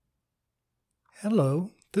Hello,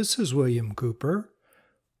 this is William Cooper.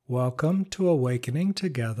 Welcome to Awakening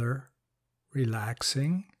Together,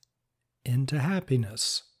 Relaxing into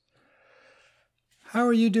Happiness. How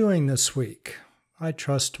are you doing this week? I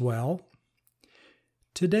trust well.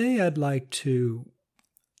 Today I'd like to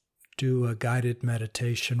do a guided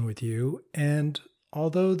meditation with you, and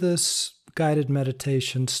although this guided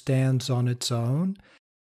meditation stands on its own,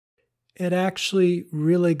 it actually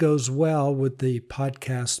really goes well with the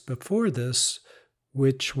podcast before this,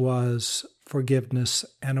 which was Forgiveness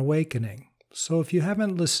and Awakening. So if you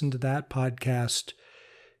haven't listened to that podcast,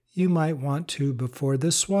 you might want to before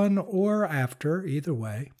this one or after, either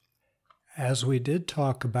way. As we did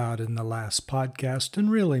talk about in the last podcast, and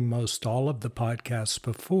really most all of the podcasts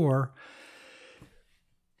before,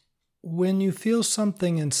 when you feel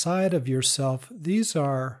something inside of yourself, these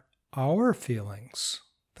are our feelings.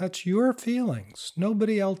 That's your feelings.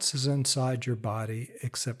 Nobody else is inside your body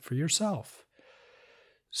except for yourself.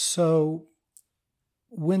 So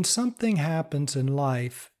when something happens in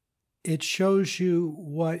life, it shows you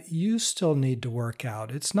what you still need to work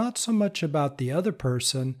out. It's not so much about the other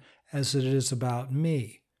person as it is about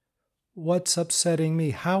me. What's upsetting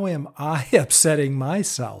me? How am I upsetting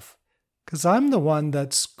myself? Because I'm the one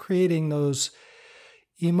that's creating those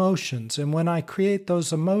emotions. And when I create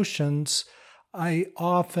those emotions, I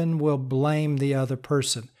often will blame the other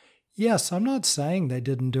person. Yes, I'm not saying they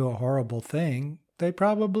didn't do a horrible thing. They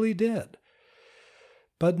probably did.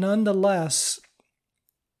 But nonetheless,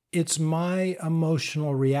 it's my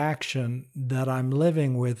emotional reaction that I'm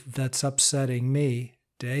living with that's upsetting me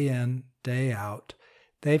day in, day out.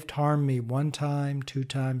 They've harmed me 1 time, 2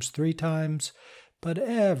 times, 3 times, but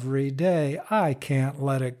every day I can't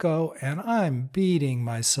let it go, and I'm beating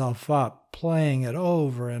myself up, playing it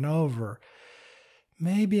over and over.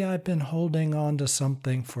 Maybe I've been holding on to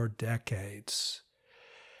something for decades.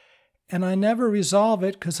 And I never resolve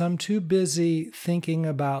it because I'm too busy thinking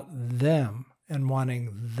about them and wanting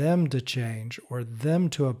them to change or them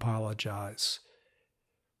to apologize.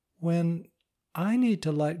 When I need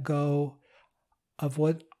to let go of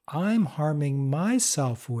what I'm harming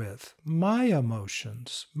myself with, my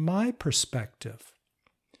emotions, my perspective.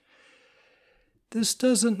 This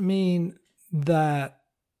doesn't mean that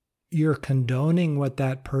you're condoning what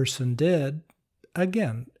that person did.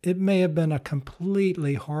 Again, it may have been a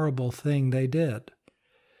completely horrible thing they did.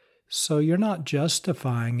 So you're not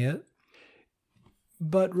justifying it.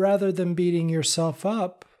 But rather than beating yourself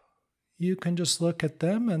up, you can just look at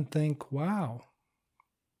them and think, wow,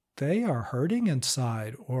 they are hurting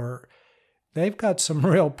inside, or they've got some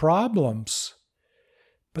real problems.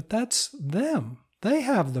 But that's them. They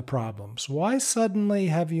have the problems. Why suddenly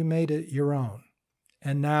have you made it your own?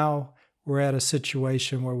 And now we're at a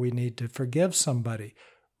situation where we need to forgive somebody.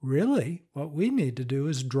 Really, what we need to do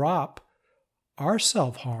is drop our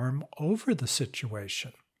self-harm over the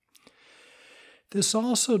situation. This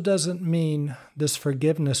also doesn't mean, this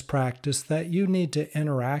forgiveness practice, that you need to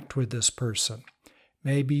interact with this person.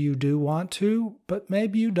 Maybe you do want to, but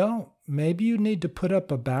maybe you don't. Maybe you need to put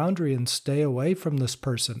up a boundary and stay away from this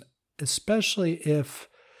person, especially if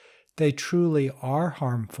they truly are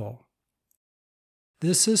harmful.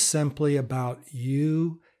 This is simply about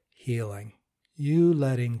you healing, you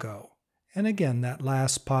letting go. And again, that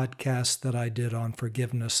last podcast that I did on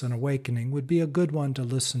forgiveness and awakening would be a good one to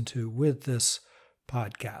listen to with this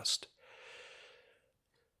podcast.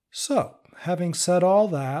 So, having said all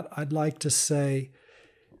that, I'd like to say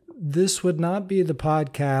this would not be the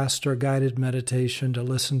podcast or guided meditation to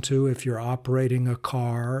listen to if you're operating a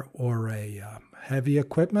car or a heavy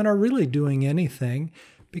equipment or really doing anything,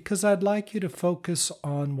 because I'd like you to focus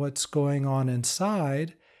on what's going on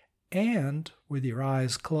inside, and with your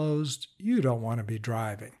eyes closed, you don't want to be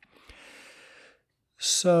driving.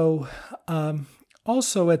 So,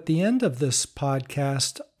 also at the end of this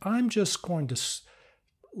podcast, I'm just going to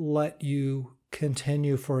let you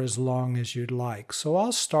continue for as long as you'd like. So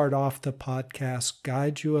I'll start off the podcast,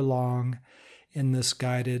 guide you along in this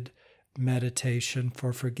guided meditation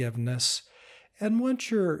for forgiveness. And once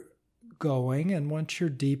you're going and once you're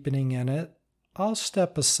deepening in it, I'll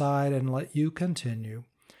step aside and let you continue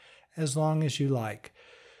as long as you like.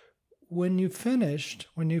 When you've finished,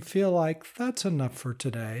 when you feel like that's enough for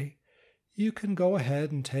today, you can go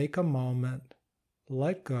ahead and take a moment,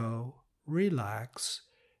 let go, relax,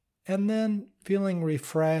 and then feeling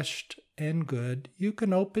refreshed and good, you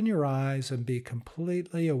can open your eyes and be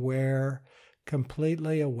completely aware,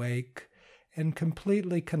 completely awake, and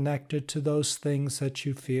completely connected to those things that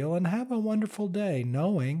you feel, and have a wonderful day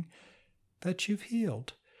knowing that you've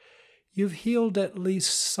healed. You've healed at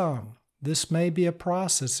least some. This may be a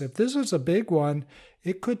process. If this is a big one,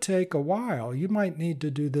 it could take a while. You might need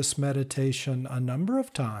to do this meditation a number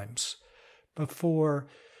of times before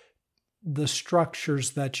the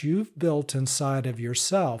structures that you've built inside of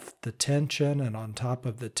yourself, the tension, and on top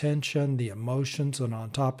of the tension, the emotions, and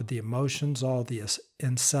on top of the emotions, all the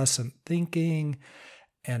incessant thinking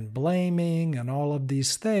and blaming and all of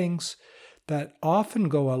these things that often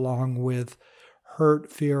go along with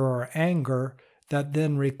hurt, fear, or anger that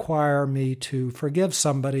then require me to forgive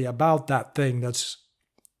somebody about that thing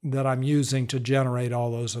that I'm using to generate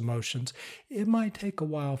all those emotions. It might take a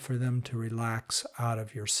while for them to relax out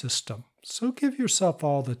of your system. So give yourself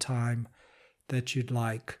all the time that you'd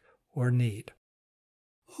like or need.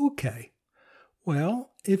 Okay,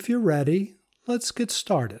 well, if you're ready, let's get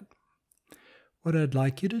started. What I'd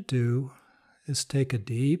like you to do is take a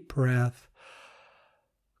deep breath,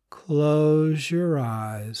 close your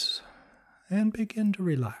eyes, and begin to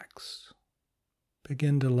relax.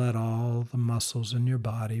 Begin to let all the muscles in your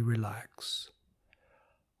body relax.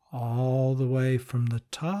 All the way from the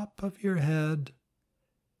top of your head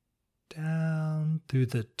down through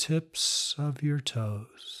the tips of your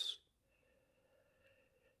toes.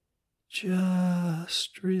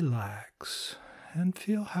 Just relax and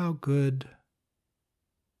feel how good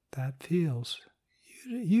that feels.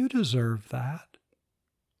 You deserve that.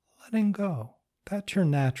 Letting go. That's your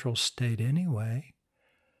natural state anyway.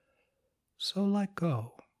 So let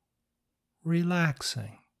go.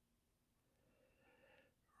 Relaxing.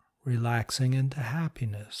 Relaxing into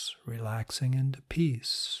happiness. Relaxing into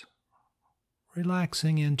peace.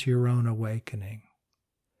 Relaxing into your own awakening.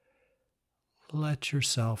 Let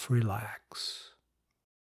yourself relax.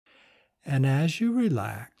 And as you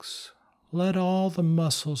relax, let all the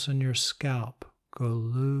muscles in your scalp go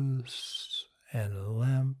loose and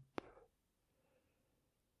limp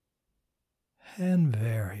and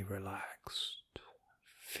very relaxed.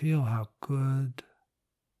 Feel how good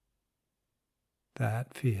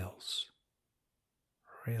that feels.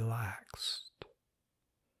 Relaxed.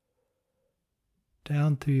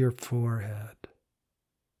 Down through your forehead.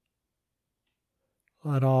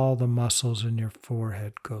 Let all the muscles in your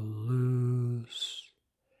forehead go loose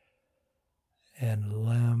and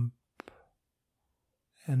limp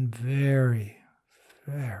and very,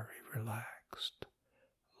 very relaxed.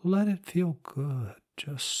 Let it feel good.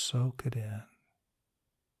 Just soak it in.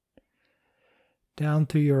 Down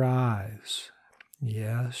through your eyes.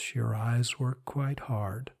 Yes, your eyes work quite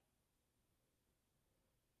hard.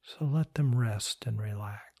 So let them rest and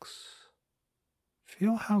relax.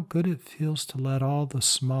 Feel how good it feels to let all the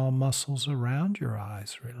small muscles around your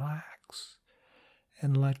eyes relax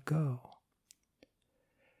and let go.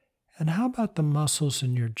 And how about the muscles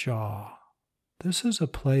in your jaw? This is a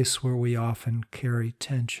place where we often carry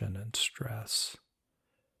tension and stress.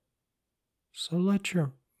 So let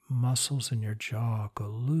your muscles in your jaw go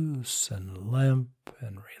loose and limp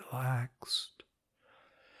and relaxed.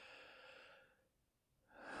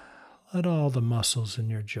 Let all the muscles in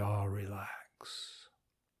your jaw relax.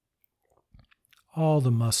 All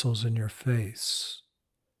the muscles in your face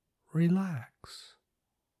relax.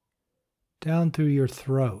 Down through your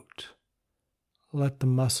throat. Let the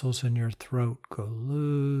muscles in your throat go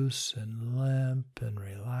loose and limp and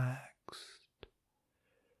relaxed.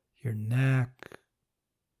 Your neck.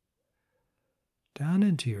 Down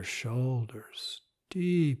into your shoulders.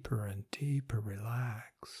 Deeper and deeper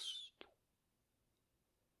relaxed.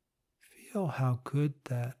 Feel how good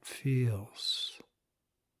that feels.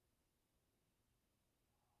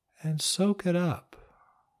 And soak it up.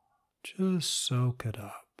 Just soak it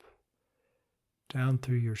up. Down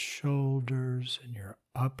through your shoulders and your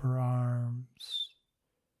upper arms,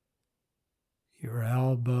 your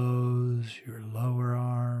elbows, your lower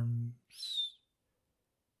arms,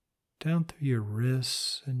 down through your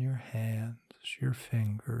wrists and your hands, your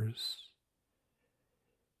fingers,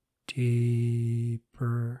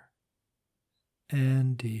 deeper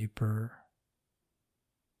and deeper,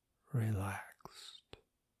 relaxed.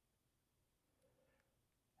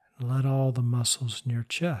 And let all the muscles in your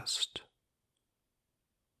chest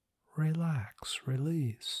relax,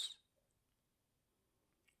 release.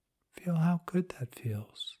 Feel how good that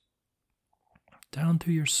feels. Down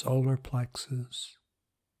through your solar plexus,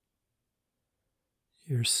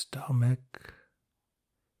 your stomach,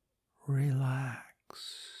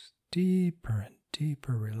 relax, deeper and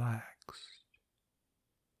deeper relaxed.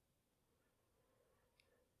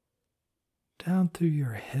 Down through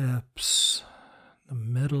your hips, the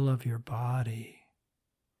middle of your body,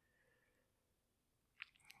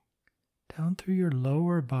 down through your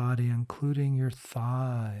lower body, including your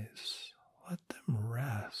thighs. Let them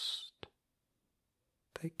rest.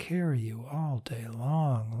 They carry you all day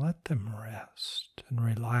long. Let them rest and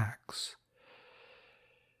relax.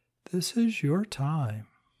 This is your time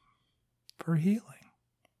for healing,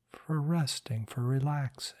 for resting, for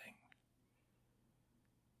relaxing.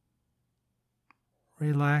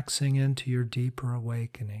 Relaxing into your deeper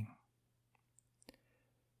awakening.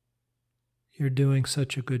 You're doing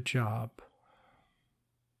such a good job.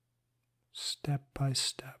 Step by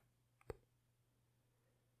step.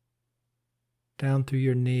 Down through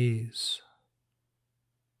your knees.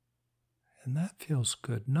 And that feels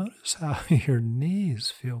good. Notice how your knees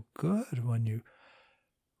feel good when you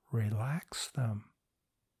relax them.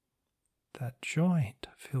 That joint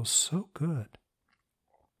feels so good.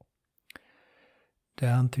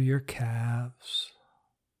 Down through your calves.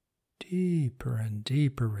 Deeper and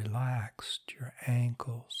deeper relaxed. Your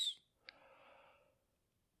ankles.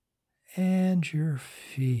 And your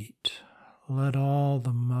feet. Let all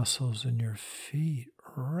the muscles in your feet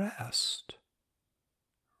rest,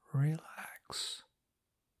 relax,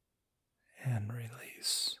 and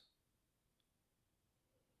release.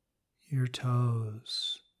 Your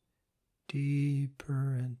toes,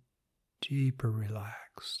 deeper and deeper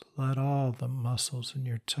relaxed. Let all the muscles in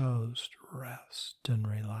your toes rest and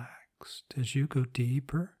relax as you go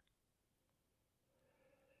deeper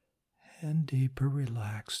and deeper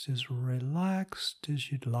relaxed as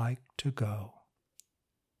you'd like to go.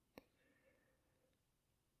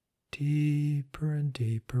 Deeper and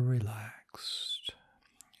deeper relaxed.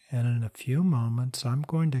 And in a few moments, I'm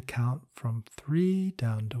going to count from 3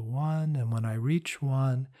 down to 1. And when I reach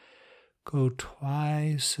 1, go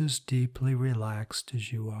twice as deeply relaxed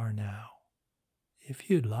as you are now. If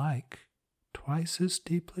you'd like, twice as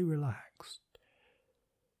deeply relaxed.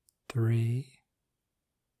 3,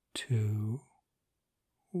 2,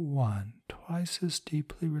 1. Twice as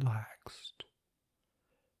deeply relaxed.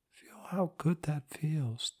 Feel how good that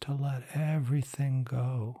feels to let everything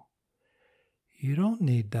go. You don't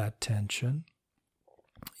need that tension.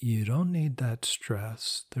 You don't need that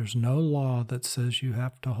stress. There's no law that says you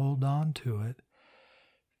have to hold on to it.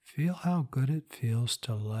 Feel how good it feels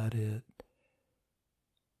to let it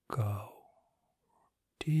go.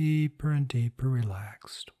 Deeper and deeper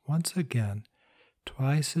relaxed. Once again,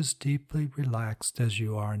 twice as deeply relaxed as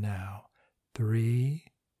you are now. 3,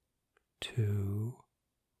 2,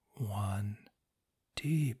 1.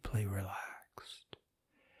 Deeply relaxed.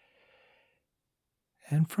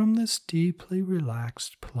 And from this deeply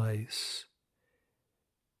relaxed place,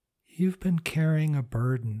 you've been carrying a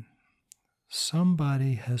burden.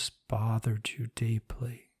 Somebody has bothered you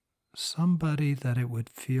deeply. Somebody that it would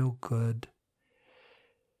feel good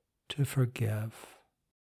to forgive.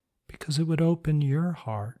 Because it would open your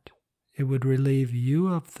heart. It would relieve you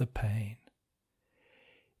of the pain.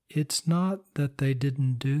 It's not that they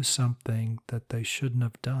didn't do something that they shouldn't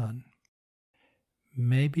have done.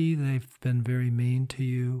 Maybe they've been very mean to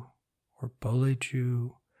you, or bullied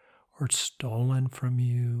you, or stolen from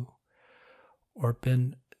you, or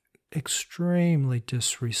been extremely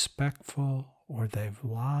disrespectful, or they've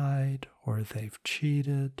lied, or they've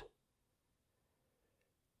cheated.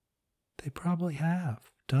 They probably have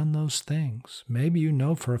done those things. Maybe you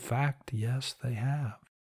know for a fact, yes, they have.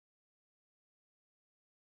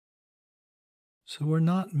 So we're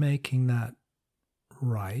not making that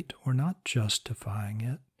right. We're not justifying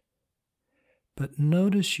it. But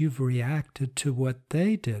notice you've reacted to what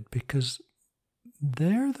they did because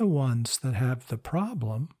they're the ones that have the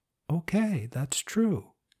problem. Okay, that's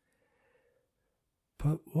true.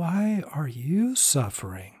 But why are you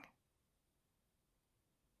suffering?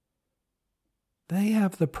 They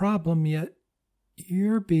have the problem, yet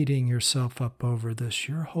you're beating yourself up over this.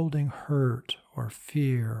 You're holding hurt or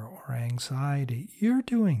fear or anxiety. You're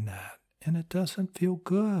doing that, and it doesn't feel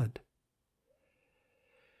good.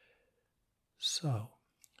 So,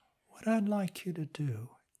 what I'd like you to do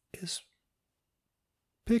is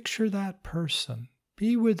picture that person.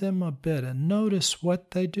 Be with them a bit and notice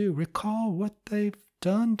what they do. Recall what they've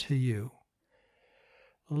done to you.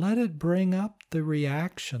 Let it bring up the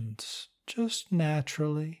reactions just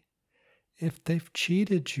naturally. If they've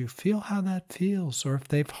cheated you, feel how that feels. Or if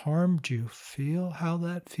they've harmed you, feel how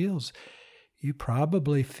that feels. You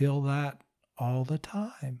probably feel that all the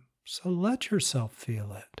time. So let yourself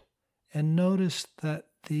feel it. And notice that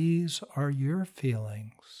these are your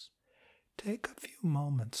feelings. Take a few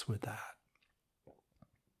moments with that.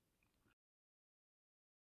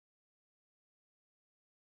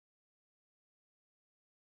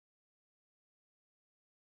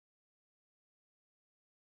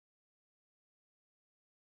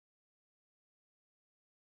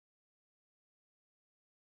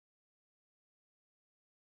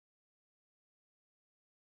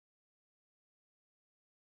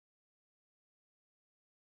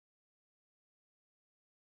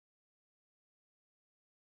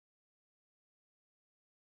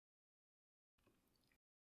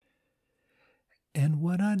 And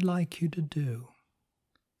what I'd like you to do,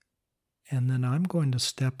 and then I'm going to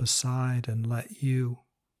step aside and let you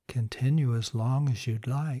continue as long as you'd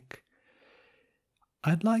like.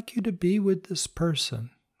 I'd like you to be with this person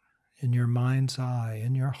in your mind's eye,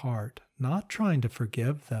 in your heart, not trying to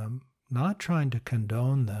forgive them, not trying to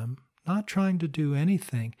condone them, not trying to do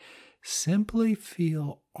anything. Simply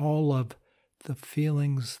feel all of the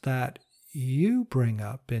feelings that you bring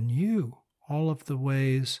up in you, all of the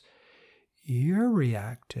ways you're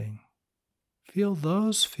reacting. Feel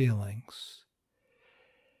those feelings.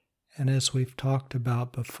 And as we've talked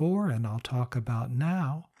about before, and I'll talk about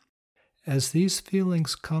now, as these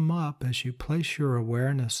feelings come up, as you place your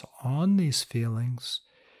awareness on these feelings,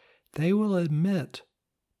 they will emit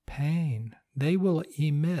pain. They will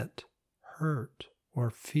emit hurt or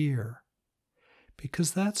fear.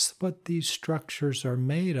 Because that's what these structures are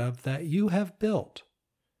made of that you have built.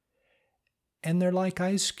 And they're like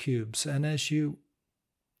ice cubes. And as you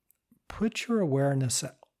put your awareness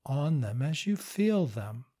on them, as you feel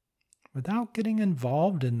them, without getting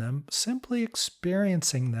involved in them, simply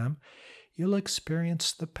experiencing them, you'll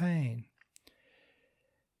experience the pain.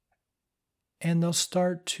 And they'll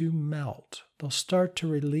start to melt. They'll start to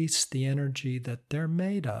release the energy that they're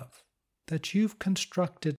made of, that you've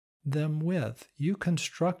constructed them with. You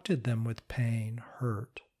constructed them with pain,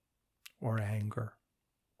 hurt, or anger,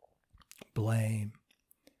 blame.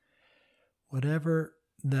 Whatever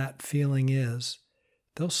that feeling is,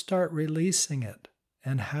 they'll start releasing it.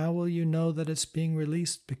 And how will you know that it's being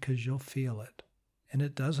released? Because you'll feel it. And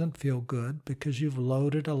it doesn't feel good because you've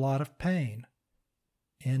loaded a lot of pain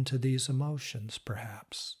into these emotions,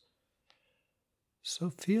 perhaps. So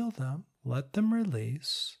feel them, let them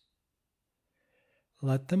release,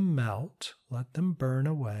 let them melt, let them burn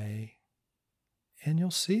away, and you'll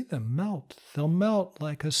see them melt. They'll melt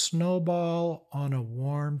like a snowball on a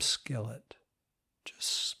warm skillet,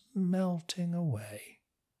 just melting away.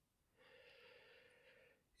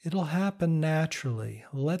 It'll happen naturally.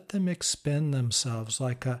 Let them expend themselves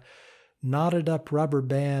like a knotted up rubber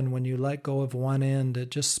band. When you let go of one end, it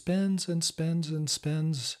just spins and spins and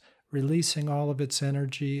spins, releasing all of its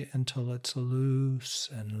energy until it's loose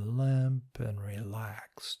and limp and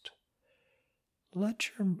relaxed. Let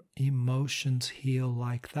your emotions heal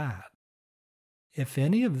like that. If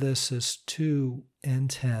any of this is too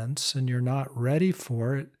intense and you're not ready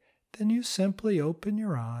for it, then you simply open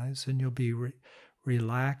your eyes and you'll be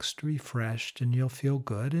relaxed, refreshed, and you'll feel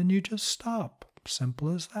good, and you just stop.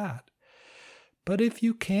 Simple as that. But if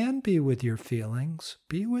you can be with your feelings,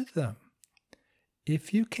 be with them.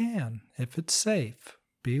 If you can, if it's safe,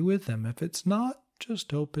 be with them. If it's not,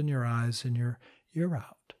 just open your eyes and you're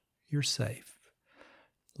out. You're safe.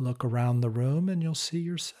 Look around the room and you'll see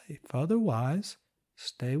you're safe. Otherwise,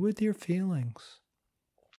 stay with your feelings.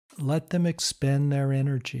 Let them expend their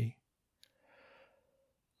energy.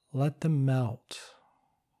 Let them melt.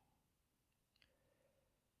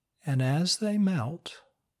 And as they melt,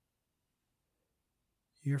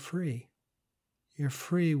 you're free. You're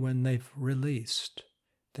free when they've released.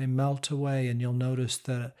 They melt away, and you'll notice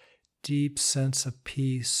that deep sense of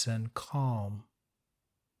peace and calm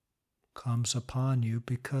comes upon you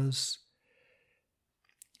because,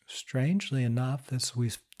 strangely enough, as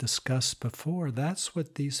we've discussed before, that's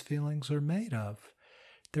what these feelings are made of.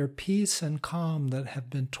 They're peace and calm that have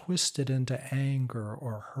been twisted into anger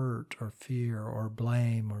or hurt or fear or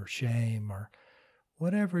blame or shame or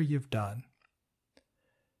whatever you've done.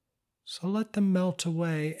 So let them melt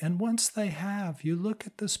away, and once they have, you look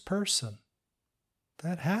at this person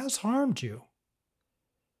that has harmed you.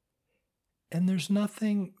 And there's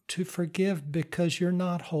nothing to forgive because you're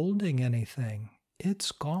not holding anything.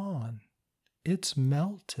 It's gone. It's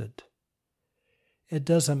melted. It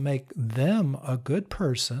doesn't make them a good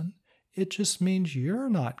person. It just means you're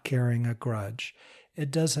not carrying a grudge.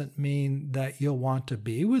 It doesn't mean that you'll want to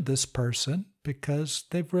be with this person because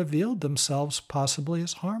they've revealed themselves possibly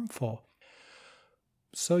as harmful.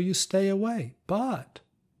 So you stay away. But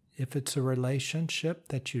if it's a relationship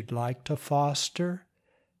that you'd like to foster,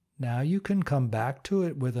 now you can come back to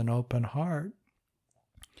it with an open heart.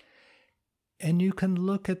 And you can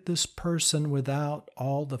look at this person without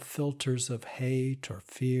all the filters of hate or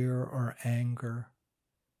fear or anger.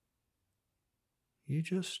 You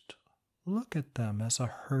just look at them as a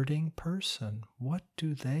hurting person. What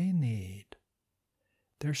do they need?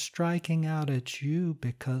 They're striking out at you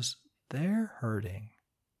because they're hurting.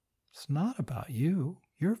 It's not about you.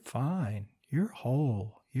 You're fine. You're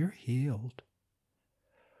whole. You're healed.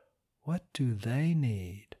 What do they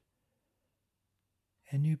need?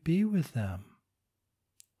 And you be with them.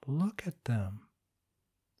 Look at them.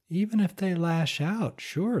 Even if they lash out,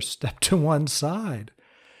 sure, step to one side.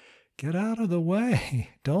 Get out of the way.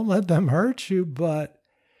 Don't let them hurt you, but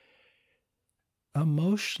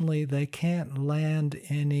emotionally they can't land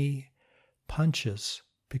any punches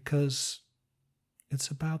because it's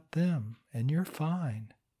about them and you're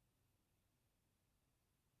fine.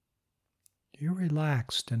 You're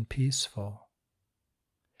relaxed and peaceful.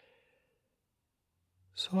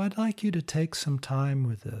 So I'd like you to take some time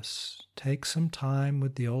with this. Take some time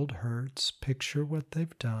with the old hurts. Picture what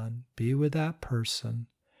they've done. Be with that person.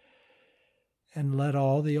 And let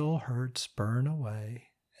all the old hurts burn away.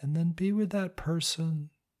 And then be with that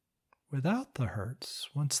person without the hurts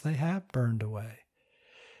once they have burned away.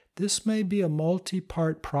 This may be a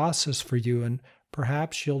multi-part process for you, and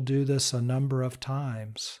perhaps you'll do this a number of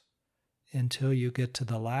times until you get to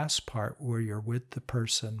the last part where you're with the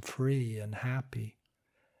person free and happy.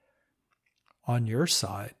 On your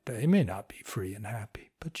side, they may not be free and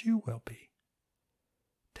happy, but you will be.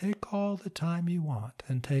 Take all the time you want,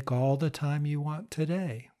 and take all the time you want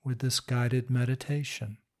today with this guided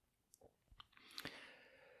meditation.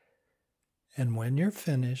 And when you're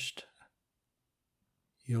finished,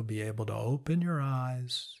 you'll be able to open your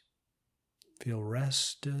eyes, feel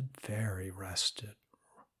rested, very rested,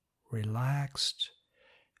 relaxed,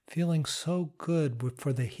 feeling so good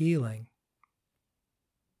for the healing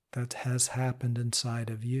that has happened inside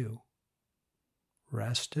of you.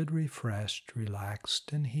 Rested, refreshed,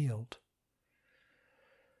 relaxed, and healed.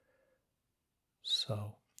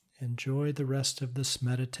 So, enjoy the rest of this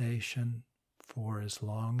meditation for as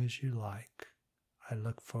long as you like. I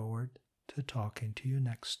look forward to talking to you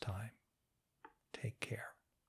next time. Take care.